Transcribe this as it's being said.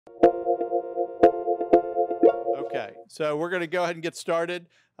Okay, so we're going to go ahead and get started.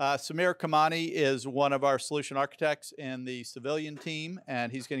 Sameer Kamani is one of our solution architects in the civilian team,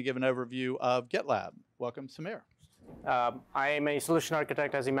 and he's going to give an overview of GitLab. Welcome, Sameer. I am a solution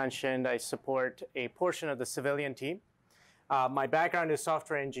architect, as you mentioned. I support a portion of the civilian team. My background is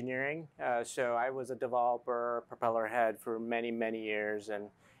software engineering, so I was a developer, propeller head for many, many years, and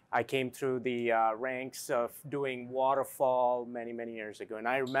I came through the ranks of doing waterfall many, many years ago. And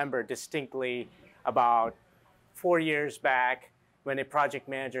I remember distinctly about 4 years back when a project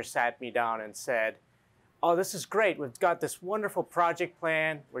manager sat me down and said, oh, this is great. We've got this wonderful project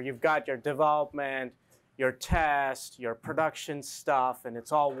plan where you've got your development, your test, your production stuff, and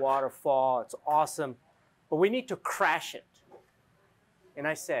it's all waterfall. It's awesome. But we need to crash it. And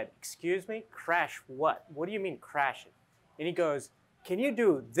I said, excuse me, crash what? What do you mean crash it? And he goes, can you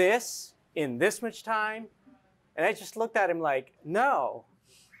do this in this much time? And I just looked at him like, no.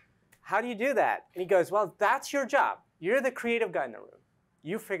 How do you do that? And he goes, well, that's your job. You're the creative guy in the room.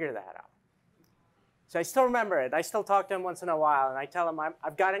 You figure that out. So I still remember it. I still talk to him once in a while, and I tell him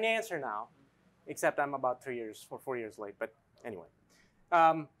I've got an answer now, except I'm about 3 years or 4 years late. But anyway.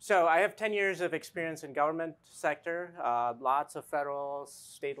 So I have 10 years of experience in government sector, lots of federal,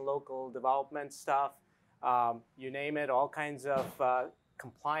 state, and local development stuff. You name it, all kinds of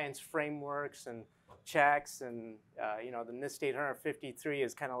compliance frameworks and checks, and the NIST 853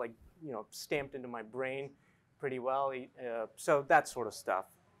 is kind of like stamped into my brain pretty well. So that sort of stuff.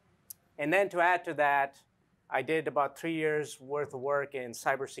 And then to add to that, I did about 3 years worth of work in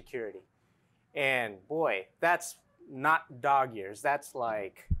cybersecurity. And boy, that's not dog years. That's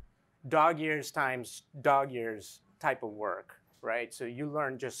like dog years times dog years type of work, right? So you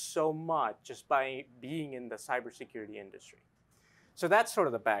learn just so much just by being in the cybersecurity industry. So that's sort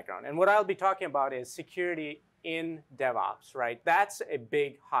of the background. And what I'll be talking about is security in DevOps, right? That's a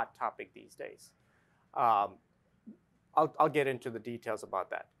big hot topic these days. I'll get into the details about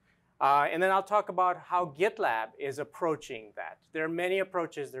that. And then I'll talk about how GitLab is approaching that. There are many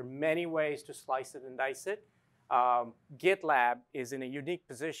approaches. There are many ways to slice it and dice it. GitLab is in a unique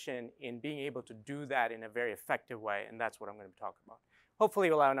position in being able to do that in a very effective way, and that's what I'm going to talk about. Hopefully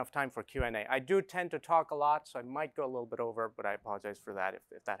we'll have enough time for Q&A. I do tend to talk a lot, so I might go a little bit over, but I apologize for that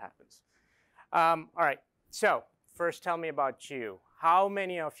if that happens. All right, so first tell me about you. How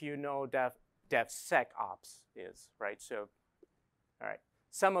many of you know DevSecOps is, right? So, all right.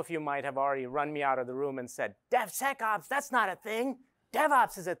 Some of you might have already run me out of the room and said, DevSecOps, that's not a thing.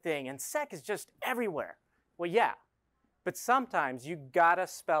 DevOps is a thing, and sec is just everywhere. Well, yeah, but sometimes you gotta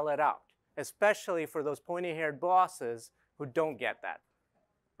spell it out, especially for those pointy-haired bosses who don't get that,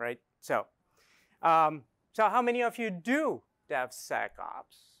 right? So, so how many of you do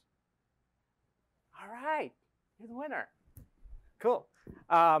DevSecOps? All right, you're the winner. Cool.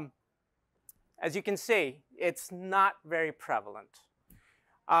 As you can see, it's not very prevalent.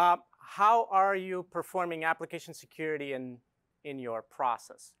 How are you performing application security in your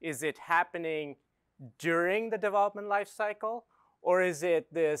process? Is it happening during the development lifecycle, or is it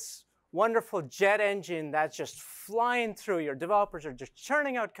this wonderful jet engine that's just flying through? Your developers are just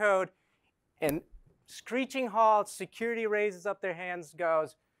churning out code, and screeching halt, security raises up their hands,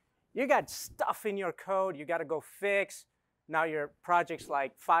 goes, you got stuff in your code you got to go fix. Now your project's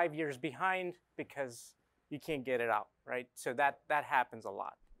like 5 years behind because you can't get it out, right? So that happens a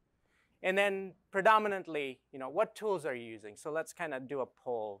lot. And then predominantly, what tools are you using? So let's kind of do a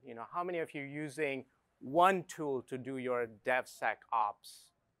poll. How many of you are using one tool to do your DevSecOps?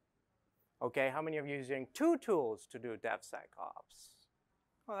 Okay, how many of you are using 2 tools to do DevSecOps?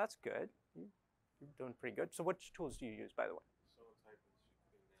 Oh, that's good. You're doing pretty good. So which tools do you use, by the way?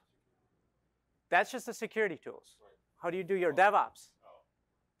 That's just the security tools. Right. How do you do your DevOps?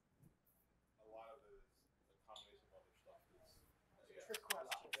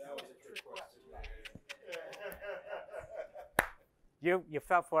 You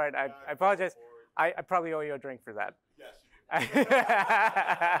fell for it. I apologize. I probably owe you a drink for that. Yes, you do.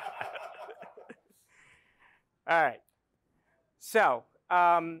 All right. So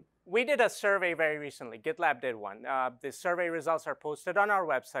we did a survey very recently. GitLab did one. The survey results are posted on our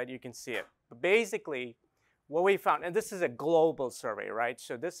website. You can see it. But basically, what we found, and this is a global survey, right?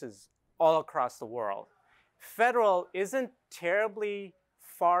 So this is all across the world. Federal isn't terribly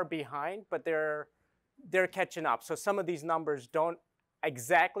far behind, but they're catching up. So some of these numbers don't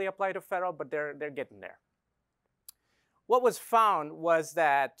exactly apply to federal, but they're getting there. What was found was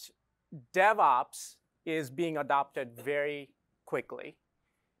that DevOps is being adopted very quickly.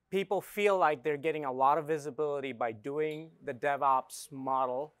 People feel like they're getting a lot of visibility by doing the DevOps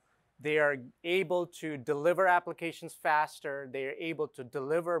model They are able to deliver applications faster. They are able to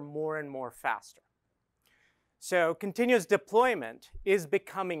deliver more and more faster. So continuous deployment is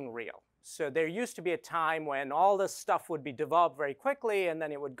becoming real. So there used to be a time when all this stuff would be developed very quickly, and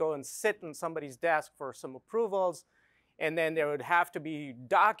then it would go and sit on somebody's desk for some approvals, and then there would have to be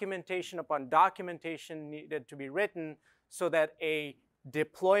documentation upon documentation needed to be written so that a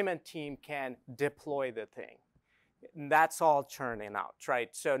deployment team can deploy the thing. And that's all churning out, right?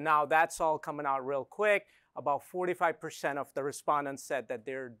 So now that's all coming out real quick. About 45% of the respondents said that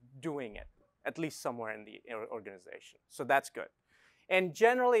they're doing it, at least somewhere in the organization. So that's good. And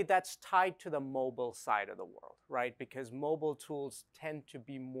generally, that's tied to the mobile side of the world, right? Because mobile tools tend to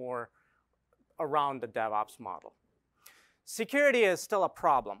be more around the DevOps model. Security is still a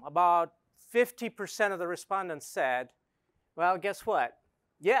problem. About 50% of the respondents said, well, guess what?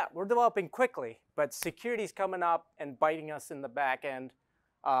 Yeah, we're developing quickly, but security is coming up and biting us in the back end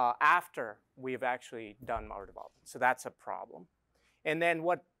after we've actually done our development. So that's a problem. And then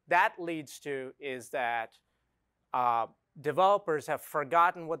what that leads to is that developers have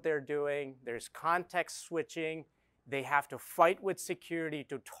forgotten what they're doing. There's context switching. They have to fight with security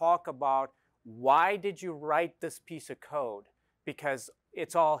to talk about why did you write this piece of code? Because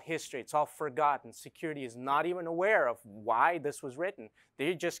it's all history. It's all forgotten. Security is not even aware of why this was written.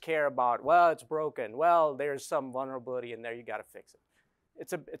 They just care about, well, it's broken. Well, there's some vulnerability in there. You got to fix it.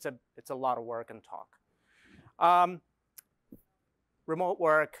 It's a lot of work and talk. Remote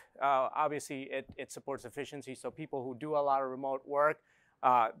work, obviously, it supports efficiency. So people who do a lot of remote work,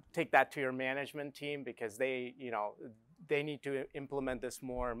 take that to your management team because they need to implement this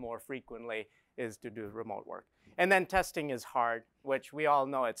more and more frequently, is to do remote work. And then testing is hard, which we all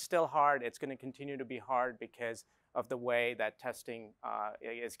know it's still hard. It's going to continue to be hard because of the way that testing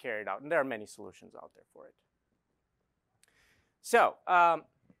is carried out. And there are many solutions out there for it. So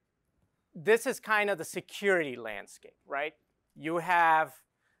this is kind of the security landscape, right? You have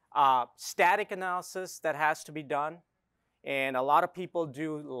static analysis that has to be done. And a lot of people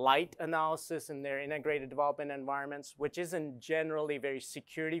do light analysis in their integrated development environments, which isn't generally very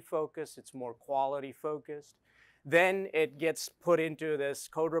security focused. It's more quality focused. Then it gets put into this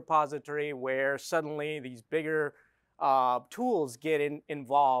code repository where suddenly these bigger tools get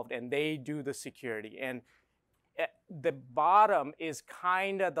involved and they do the security. And the bottom is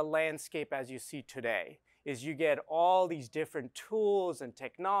kind of the landscape as you see today, is you get all these different tools and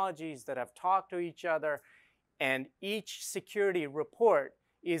technologies that have talked to each other, and each security report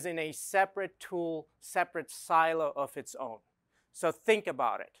is in a separate tool, separate silo of its own. So think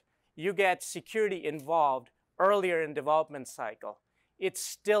about it. You get security involved earlier in development cycle. It's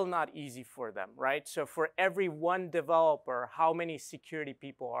still not easy for them, right? So for every one developer, how many security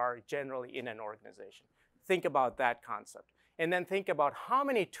people are generally in an organization? Think about that concept. And then think about how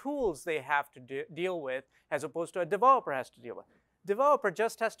many tools they have to deal with as opposed to a developer has to deal with. Developer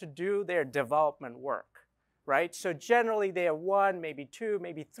just has to do their development work, right? So generally they have one, maybe two,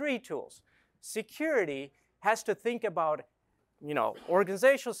 maybe three tools. Security has to think about,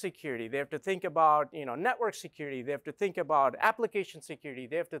 organizational security. They have to think about, network security. They have to think about application security.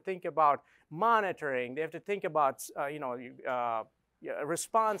 They have to think about monitoring. They have to think about,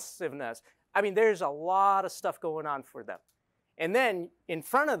 responsiveness. I mean, there's a lot of stuff going on for them. And then in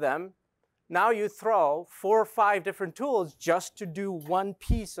front of them, now you throw 4 or 5 different tools just to do one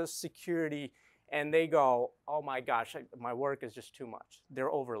piece of security, and they go, oh my gosh, my work is just too much. They're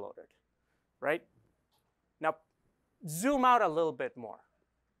overloaded, right? Now, zoom out a little bit more.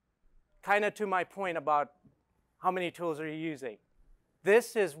 Kind of to my point about how many tools are you using.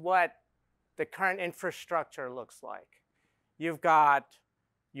 This is what the current infrastructure looks like. You've got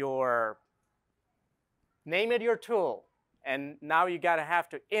your, name it your tool. And now you have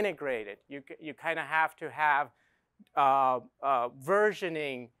to integrate it. You kind of have to have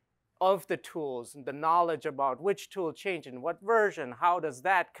versioning of the tools and the knowledge about which tool changed in what version. How does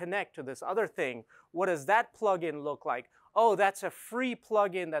that connect to this other thing? What does that plugin look like? Oh, that's a free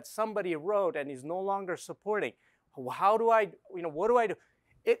plugin that somebody wrote and is no longer supporting. How do I, what do I do?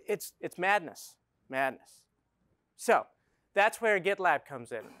 It's madness, madness. So that's where GitLab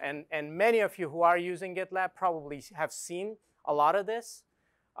comes in. And many of you who are using GitLab probably have seen a lot of this.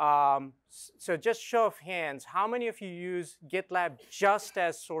 So just show of hands, how many of you use GitLab just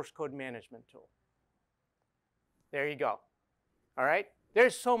as source code management tool? There you go. All right?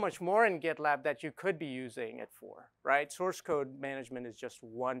 There's so much more in GitLab that you could be using it for, right? Source code management is just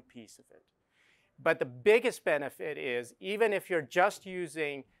one piece of it. But the biggest benefit is, even if you're just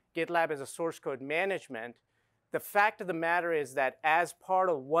using GitLab as a source code management, the fact of the matter is that as part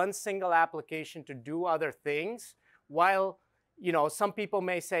of one single application to do other things, while some people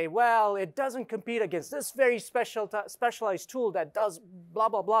may say, well, it doesn't compete against this very specialized tool that does blah,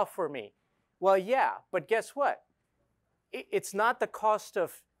 blah, blah for me. Well, yeah, but guess what? It's not the cost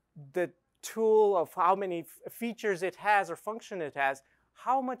of the tool, of how many features it has or function it has.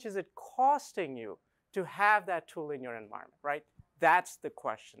 How much is it costing you to have that tool in your environment, right? That's the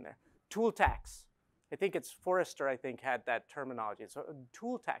question there. Tool tax. I think it's Forrester, I think, had that terminology. So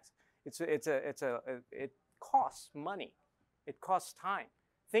tool tax. It costs money. It costs time.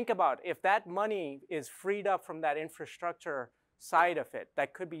 Think about if that money is freed up from that infrastructure side of it,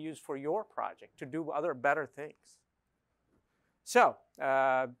 that could be used for your project to do other better things. So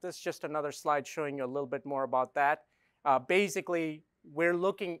this is just another slide showing you a little bit more about that. Basically,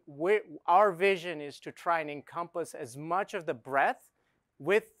 our vision is to try and encompass as much of the breadth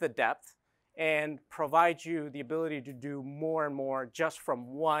with the depth and provide you the ability to do more and more just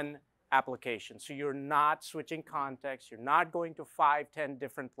from one application. So you're not switching context. You're not going to 5, 10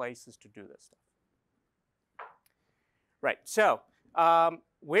 different places to do this stuff. Right, so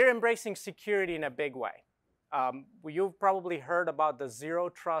we're embracing security in a big way. You've probably heard about the zero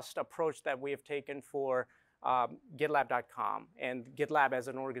trust approach that we have taken for GitLab.com and GitLab as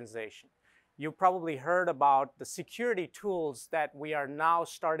an organization. You've probably heard about the security tools that we are now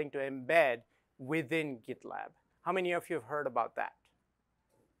starting to embed within GitLab. How many of you have heard about that?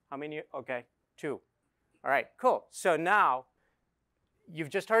 How many? Okay, 2. All right, cool. So now you've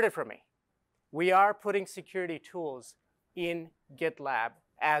just heard it from me. We are putting security tools in GitLab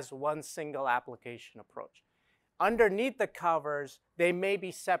as one single application approach. Underneath the covers, they may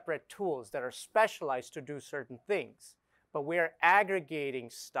be separate tools that are specialized to do certain things, but we're aggregating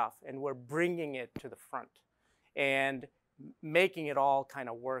stuff and we're bringing it to the front and making it all kind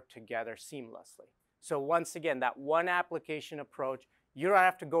of work together seamlessly. So once again, that one application approach, you don't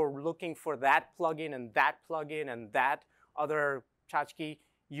have to go looking for that plugin and that other tchotchke.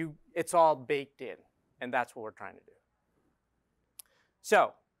 It's all baked in, and that's what we're trying to do.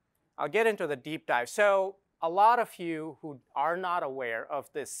 So I'll get into the deep dive. So a lot of you who are not aware of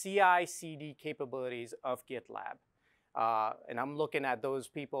the CI/CD capabilities of GitLab, and I'm looking at those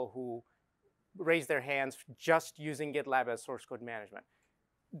people who raise their hands just using GitLab as source code management.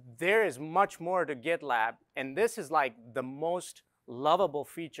 There is much more to GitLab, and this is like the most lovable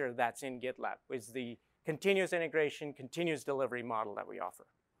feature that's in GitLab, is the continuous integration, continuous delivery model that we offer.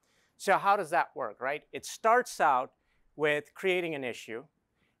 So how does that work, right? It starts out with creating an issue.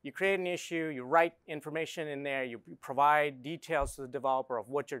 You create an issue, you write information in there, you provide details to the developer of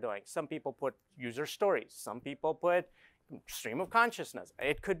what you're doing. Some people put user stories, some people put stream of consciousness.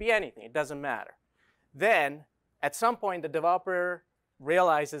 It could be anything, it doesn't matter. Then, at some point, the developer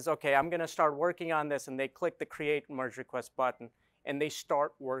realizes, okay, I'm gonna start working on this, and they click the create merge request button, and they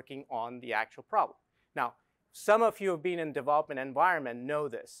start working on the actual problem. Now, some of you who have been in development environment know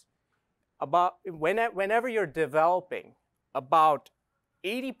this. Whenever you're developing, about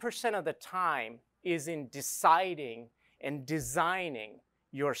 80% of the time is in deciding and designing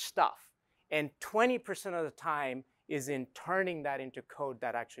your stuff. And 20% of the time is in turning that into code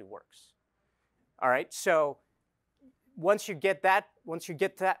that actually works. All right, so once you get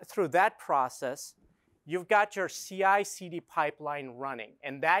through that process, you've got your CI/CD pipeline running,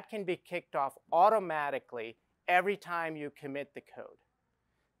 and that can be kicked off automatically every time you commit the code.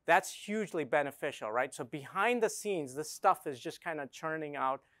 That's hugely beneficial, right? So behind the scenes, this stuff is just kind of churning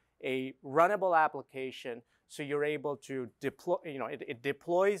out a runnable application, so you're able to deploy, it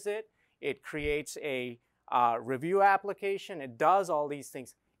deploys it, it creates a review application, it does all these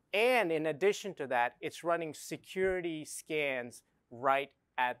things. And in addition to that, it's running security scans right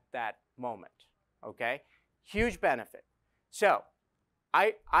at that moment, okay? Huge benefit. So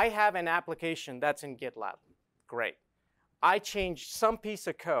I have an application that's in GitLab, great. I changed some piece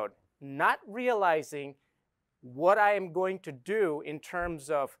of code, not realizing what I am going to do in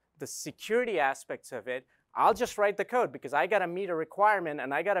terms of the security aspects of it. I'll just write the code because I got to meet a requirement,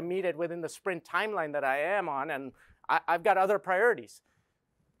 and I got to meet it within the sprint timeline that I am on, and I've got other priorities.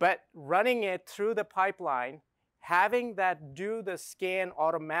 But running it through the pipeline, having that do the scan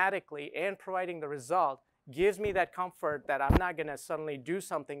automatically and providing the result gives me that comfort that I'm not going to suddenly do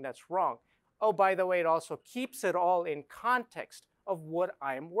something that's wrong. Oh, by the way, it also keeps it all in context of what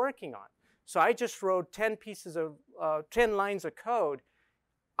I'm working on. So I just wrote 10 lines of code.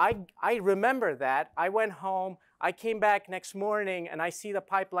 I remember that. I went home. I came back next morning, and I see the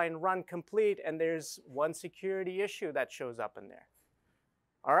pipeline run complete, and there's one security issue that shows up in there.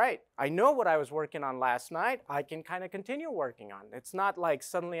 All right, I know what I was working on last night. I can kind of continue working on it. It's not like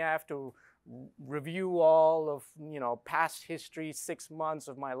suddenly I have to review all of past history, 6 months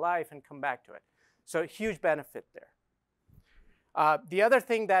of my life, and come back to it. So huge benefit there. The other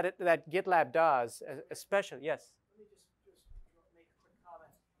thing that GitLab does, especially, yes? Let me just make a quick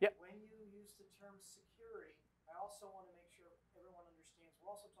comment. Yep. When you use the term security, I also want to make sure everyone understands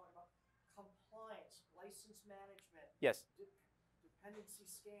we're also talking about compliance, license management, Yes. Dependency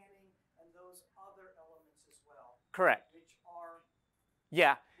scanning, and those other elements as well. Correct. Which are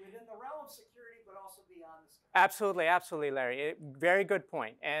within the realm of security, but also beyond the security. Absolutely, absolutely, Larry. Very good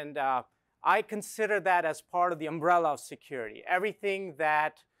point. And I consider that as part of the umbrella of security. Everything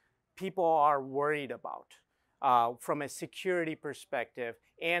that people are worried about from a security perspective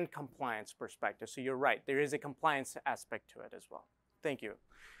and compliance perspective. So you're right, there is a compliance aspect to it as well. Thank you.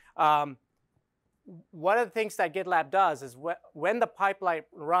 One of the things that GitLab does is when the pipeline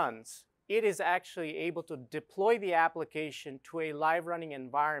runs, it is actually able to deploy the application to a live running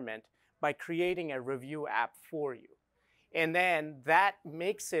environment by creating a review app for you. And then that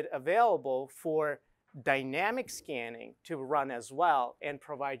makes it available for dynamic scanning to run as well and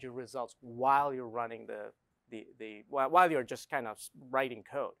provide you results while you're running while you're just kind of writing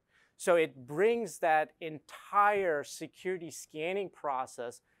code. So it brings that entire security scanning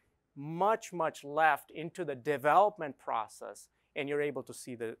process much left into the development process, and you're able to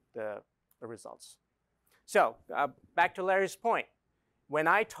see the results. So back to Larry's point, when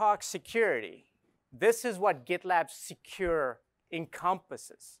I talk security, this is what GitLab Secure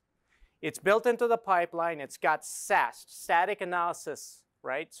encompasses. It's built into the pipeline. It's got SAST, static analysis,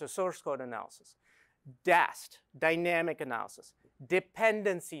 right? So source code analysis. DAST, dynamic analysis.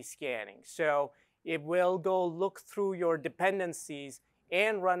 Dependency scanning. So it will go look through your dependencies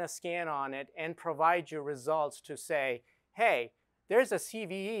and run a scan on it and provide you results to say, hey, there's a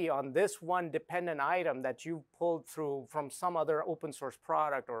CVE on this one dependent item that you pulled through from some other open source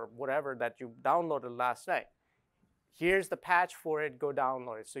product or whatever that you downloaded last night. Here's the patch for it, go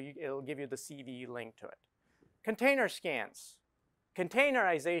download it. So it'll give you the CVE link to it. Container scans.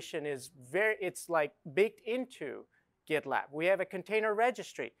 Containerization is it's like baked into GitLab. We have a container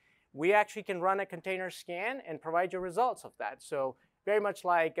registry. We actually can run a container scan and provide you results of that. So very much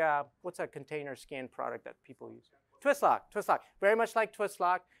like, what's a container scan product that people use? Twistlock. Very much like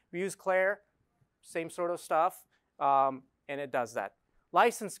Twistlock. We use Claire, same sort of stuff, and it does that.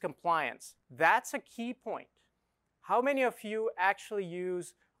 License compliance. That's a key point. How many of you actually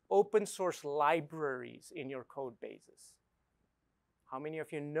use open source libraries in your code bases? How many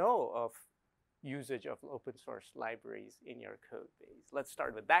of you know of usage of open source libraries in your code base? Let's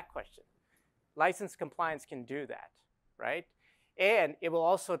start with that question. License compliance can do that, right? And it will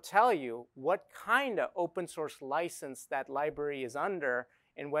also tell you what kind of open source license that library is under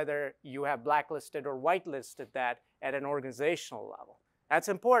and whether you have blacklisted or whitelisted that at an organizational level. That's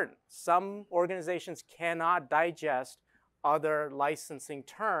important. Some organizations cannot digest other licensing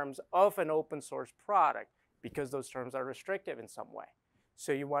terms of an open source product because those terms are restrictive in some way.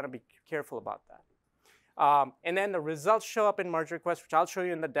 So you want to be careful about that. And then the results show up in merge requests, which I'll show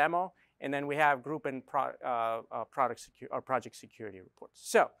you in the demo. And then we have group and project security reports.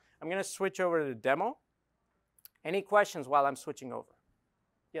 So I'm going to switch over to the demo. Any questions while I'm switching over?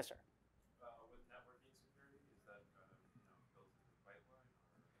 Yes, sir. With networking security, is that built into the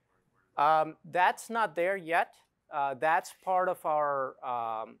pipeline? That's not there yet. That's part of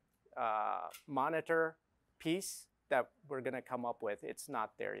our monitor piece that we're going to come up with. It's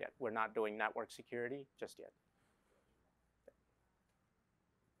not there yet. We're not doing network security just yet.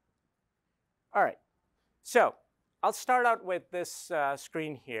 All right, so I'll start out with this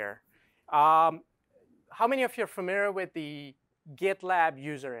screen here. How many of you are familiar with the GitLab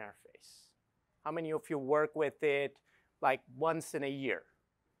user interface? How many of you work with it like once in a year?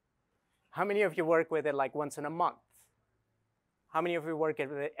 How many of you work with it like once in a month? How many of you work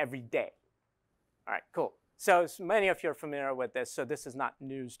with it every day? All right, cool. So many of you are familiar with this, so this is not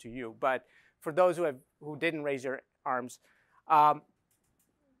news to you. But for those who didn't raise your arms,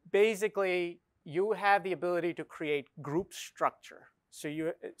 basically, you have the ability to create group structure.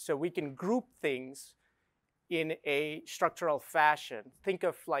 So we can group things in a structural fashion. Think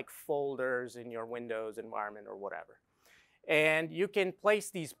of like folders in your Windows environment or whatever. And you can place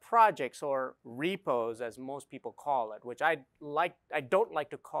these projects or repos, as most people call it, which I don't like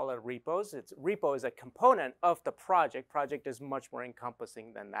to call it repos. Repo is a component of the project. Project is much more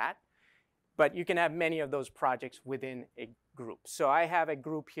encompassing than that. But you can have many of those projects within a group. So I have a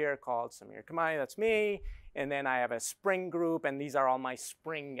group here called Sameer Kamani, that's me. And then I have a Spring group, and these are all my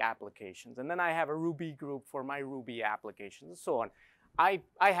Spring applications. And then I have a Ruby group for my Ruby applications, and so on. I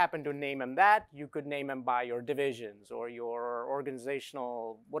happen to name them that. You could name them by your divisions or your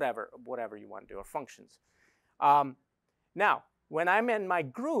organizational, whatever you want to do, or functions. Now, when I'm in my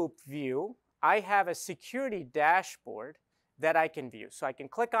group view, I have a security dashboard that I can view. So I can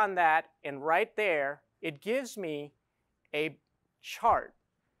click on that, and right there, it gives me a chart.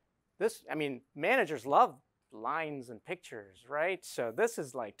 This, I mean, managers love lines and pictures, right? So this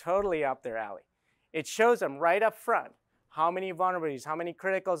is like totally up their alley. It shows them right up front how many vulnerabilities, how many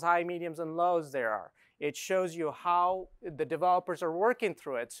criticals, high, mediums, and lows there are. It shows you how the developers are working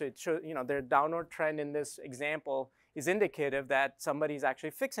through it. So it shows, you know, their downward trend in this example is indicative that somebody's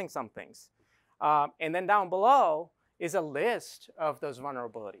actually fixing some things. And then down below is a list of those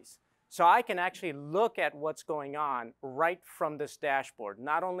vulnerabilities. So I can actually look at what's going on right from this dashboard.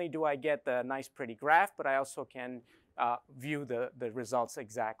 Not only do I get the nice pretty graph, but I also can view the results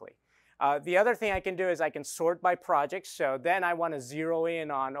exactly. The other thing I can do is I can sort by project. So then I want to zero in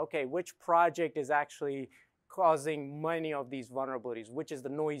on, okay, which project is actually causing many of these vulnerabilities? Which is the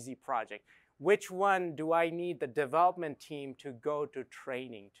noisy project? Which one do I need the development team to go to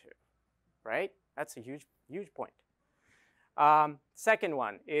training to, right? That's a huge, huge point. Second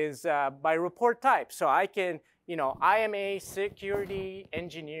one is by report type. So I can, you know, I am a security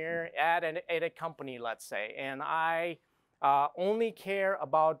engineer at a company, let's say, and I only care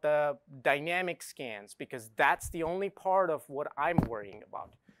about the dynamic scans because that's the only part of what I'm worrying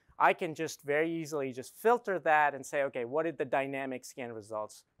about. I can just very easily just filter that and say, okay, what did the dynamic scan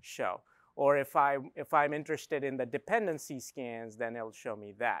results show? Or if I'm interested in the dependency scans, then it'll show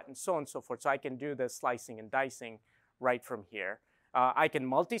me that, and so on and so forth. So I can do the slicing and dicing right from here. I can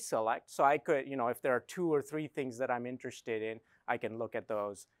multi-select, so I could, you know, if there are 2 or 3 things that I'm interested in, I can look at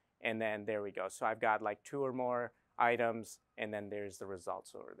those, and then there we go. So I've got like 2 or more items, and then there's the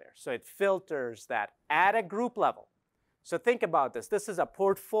results over there. So it filters that at a group level. So think about this. This is a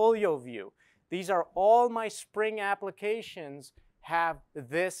portfolio view. These are all my Spring applications have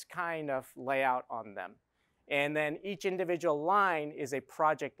this kind of layout on them. And then each individual line is a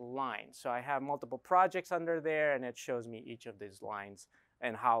project line. So I have multiple projects under there, and it shows me each of these lines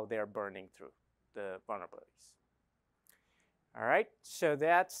and how they're burning through the vulnerabilities. All right, so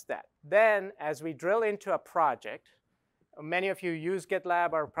that's that. Then as we drill into a project, many of you use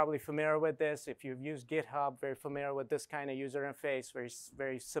GitLab, are probably familiar with this. If you've used GitHub, very familiar with this kind of user interface,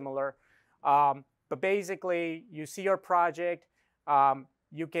 very similar. But basically, you see your project.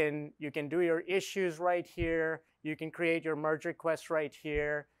 You can do your issues right here. You can create your merge requests right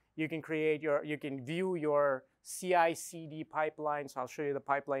here. You can view your CI/CD pipeline. So I'll show you the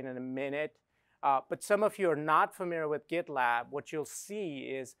pipeline in a minute. But some of you are not familiar with GitLab. What you'll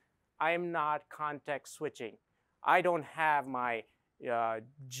see is I am not context switching. I don't have my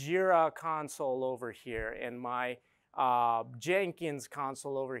Jira console over here and my Jenkins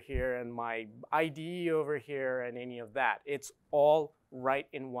console over here and my IDE over here and any of that. It's all right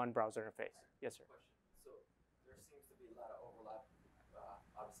in one browser interface. Yes, sir. So there seems to be a lot of overlap,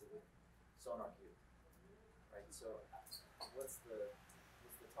 obviously, with SonarQube, right? So what's the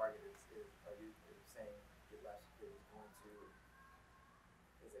target? Are you saying GitLab Security is going to,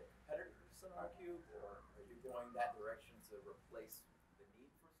 is it competitor to SonarQube, or are you going that direction to replace the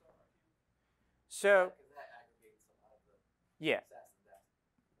need for SonarQube? So that aggregates a lot of the yeah. SaaS and DaaS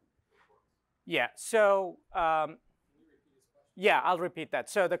reports. Yeah. So yeah, I'll repeat that.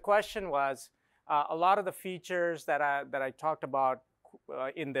 So the question was, a lot of the features that I talked about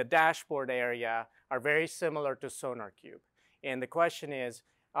in the dashboard area are very similar to SonarQube. And the question is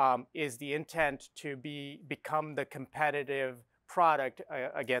the intent to become the competitive product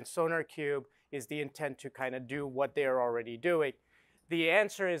against SonarQube? Is the intent to kind of do what they're already doing? The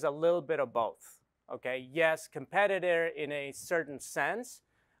answer is a little bit of both. Okay, yes, competitor in a certain sense.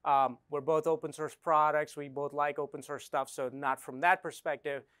 We're both open source products. We both like open source stuff, so not from that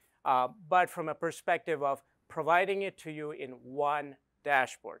perspective, but from a perspective of providing it to you in one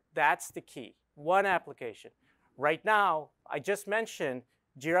dashboard. That's the key, one application. Right now, I just mentioned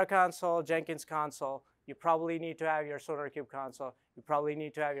Jira console, Jenkins console. You probably need to have your SonarQube console. You probably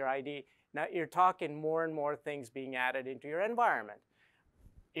need to have your ID. Now you're talking more and more things being added into your environment.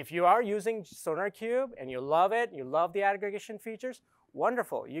 If you are using SonarQube and you love it, you love the aggregation features,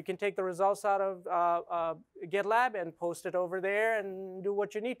 wonderful. You can take the results out of GitLab and post it over there and do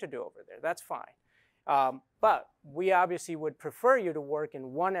what you need to do over there. That's fine. But we obviously would prefer you to work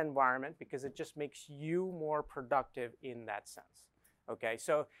in one environment because it just makes you more productive in that sense. Okay,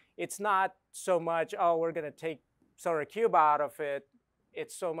 so it's not so much, oh, we're going to take SonarQube out of it.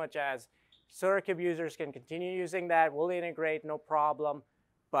 It's so much as SonarQube users can continue using that. We'll integrate, no problem.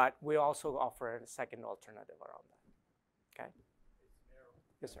 But we also offer a second alternative around that. Okay?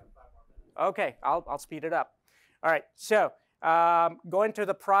 Yes, sir. Okay, I'll speed it up. All right, so going to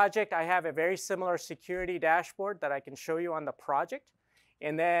the project, I have a very similar security dashboard that I can show you on the project.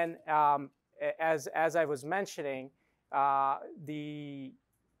 And then as I was mentioning,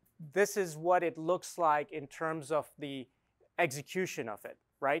 this is what it looks like in terms of the execution of it,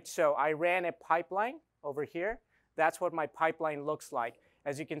 right? So I ran a pipeline over here. That's what my pipeline looks like.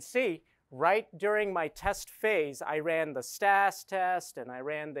 As you can see, right during my test phase, I ran the status test and I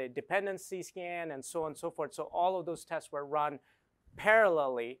ran the dependency scan and so on and so forth. So all of those tests were run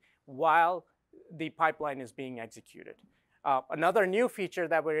parallelly while the pipeline is being executed. Another new feature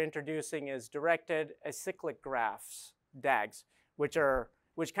that we're introducing is directed acyclic graphs, DAGs, which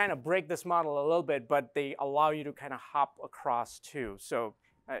kind of break this model a little bit, but they allow you to kind of hop across too. So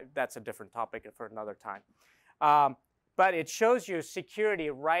that's a different topic for another time. But it shows you security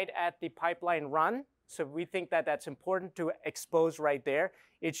right at the pipeline run. So we think that that's important to expose right there.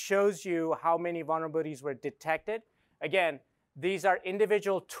 It shows you how many vulnerabilities were detected. Again, these are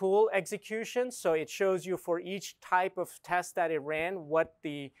individual tool executions. So it shows you for each type of test that it ran what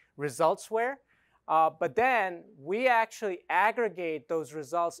the results were. But then we actually aggregate those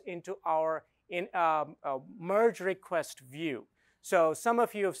results into our merge request view. So some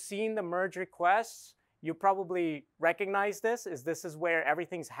of you have seen the merge requests. You probably recognize this. This is where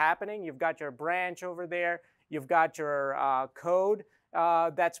everything's happening. You've got your branch over there. You've got your code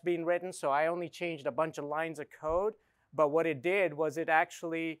that's being written. So I only changed a bunch of lines of code. But what it did was it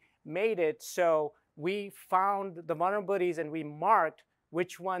actually made it so we found the vulnerabilities and we marked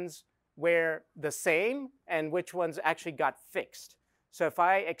which ones were the same and which ones actually got fixed. So if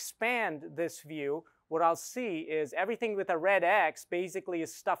I expand this view, what I'll see is everything with a red X basically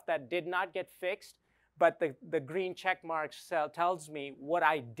is stuff that did not get fixed, but the green check mark tells me what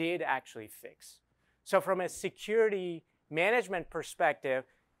I did actually fix. So from a security management perspective,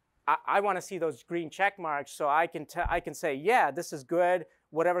 I want to see those green check marks so I can say, yeah, this is good.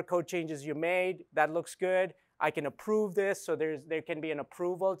 Whatever code changes you made, that looks good. I can approve this, so there can be an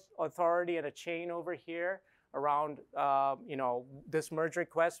approval authority and a chain over here around this merge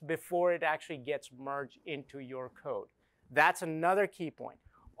request before it actually gets merged into your code. That's another key point.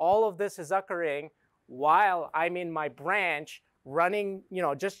 All of this is occurring while I'm in my branch running,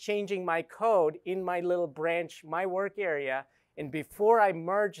 just changing my code in my little branch, my work area. And before I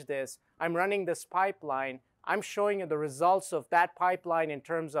merge this, I'm running this pipeline. I'm showing you the results of that pipeline in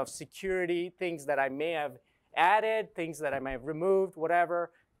terms of security, things that I may have added, things that I may have removed,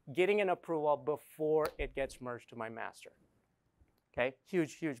 whatever, getting an approval before it gets merged to my master. Okay,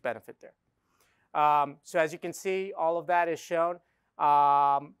 huge, huge benefit there. So as you can see, all of that is shown.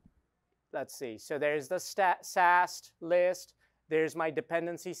 Let's see, so there's the SAST list, there's my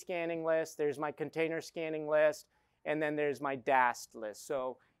dependency scanning list, there's my container scanning list, and then there's my DAST list.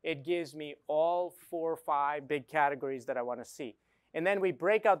 So it gives me all 4 or 5 big categories that I want to see. And then we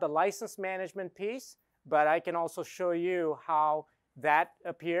break out the license management piece, but I can also show you how that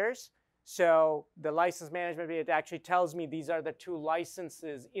appears. So the license management, it actually tells me these are the 2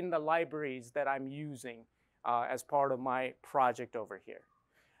 licenses in the libraries that I'm using as part of my project over here.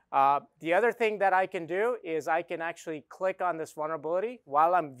 The other thing that I can do is I can actually click on this vulnerability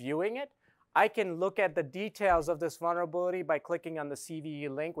while I'm viewing it. I can look at the details of this vulnerability by clicking on the CVE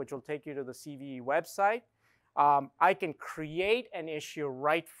link, which will take you to the CVE website. I can create an issue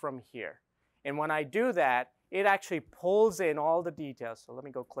right from here. And when I do that, it actually pulls in all the details. So let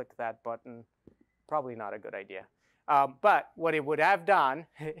me go click that button. Probably not a good idea. But what it would have done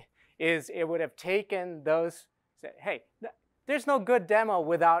is it would have taken those, said, hey, there's no good demo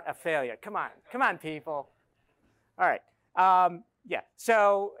without a failure. Come on, people. All right. Yeah,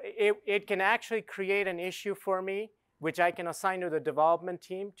 so it can actually create an issue for me, which I can assign to the development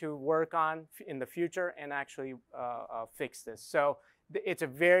team to work on in the future and actually fix this. So it's a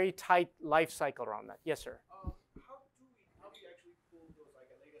very tight life cycle around that. Yes, sir. How do you actually pull those like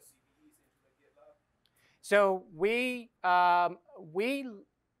legacy CVEs into the GitLab? So we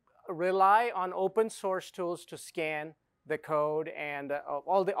rely on open source tools to scan the code, and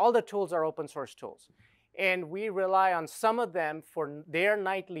all the tools are open source tools. And we rely on some of them for their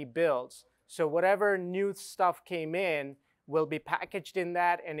nightly builds. So whatever new stuff came in will be packaged in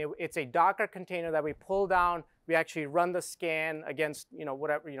that, and it's a Docker container that we pull down. We actually run the scan against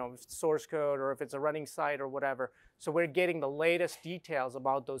whatever source code, or if it's a running site or whatever. So we're getting the latest details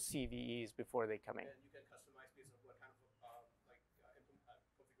about those CVEs before they come in. And you can customize based on what kind of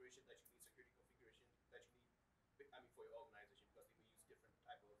configuration that you need, security configuration that you need. I mean, for your organization, because people use different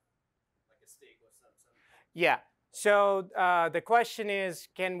type of like a stake or some. Yeah. So the question is,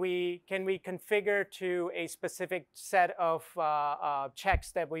 can we configure to a specific set of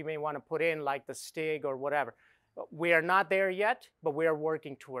checks that we may want to put in, like the STIG or whatever? We are not there yet, but we are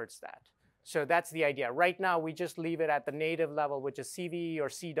working towards that. So that's the idea. Right now, we just leave it at the native level, which is CVE or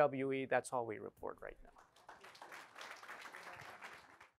CWE. That's all we report right now.